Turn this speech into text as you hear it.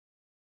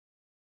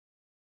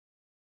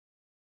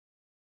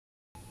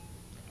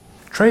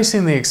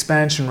Tracing the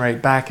expansion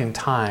rate back in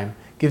time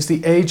gives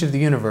the age of the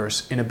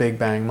universe in a Big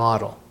Bang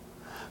model.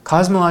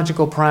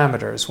 Cosmological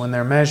parameters, when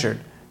they're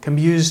measured, can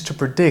be used to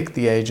predict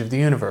the age of the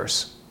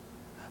universe.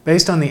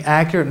 Based on the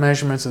accurate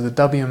measurements of the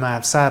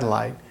WMAP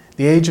satellite,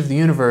 the age of the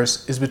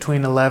universe is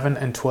between 11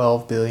 and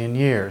 12 billion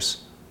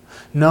years.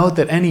 Note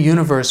that any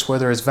universe where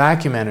there is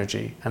vacuum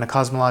energy and a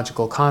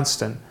cosmological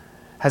constant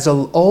has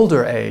an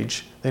older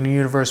age than a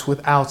universe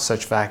without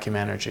such vacuum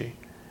energy,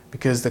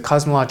 because the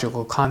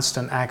cosmological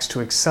constant acts to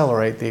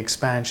accelerate the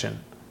expansion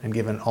and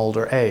give an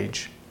older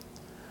age.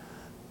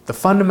 The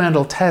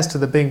fundamental test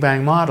of the Big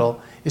Bang model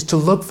is to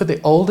look for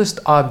the oldest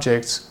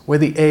objects where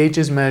the age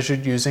is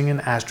measured using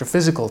an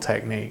astrophysical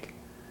technique.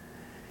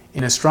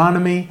 In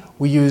astronomy,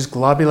 we use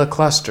globular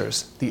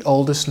clusters, the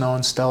oldest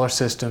known stellar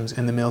systems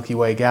in the Milky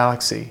Way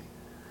galaxy.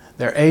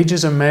 Their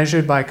ages are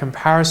measured by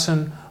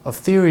comparison of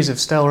theories of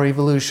stellar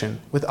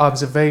evolution with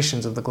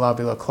observations of the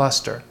globular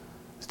cluster.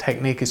 The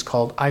technique is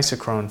called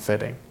isochrone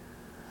fitting.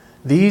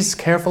 These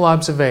careful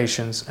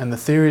observations and the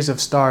theories of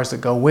stars that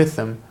go with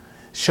them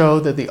show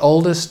that the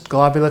oldest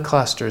globular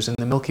clusters in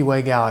the Milky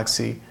Way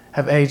galaxy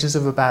have ages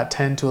of about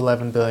 10 to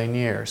 11 billion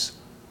years,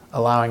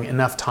 allowing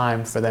enough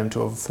time for them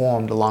to have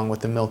formed along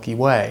with the Milky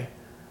Way.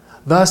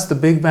 Thus, the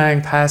Big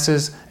Bang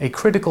passes a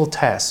critical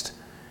test.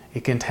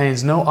 It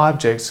contains no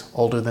objects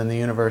older than the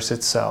universe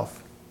itself.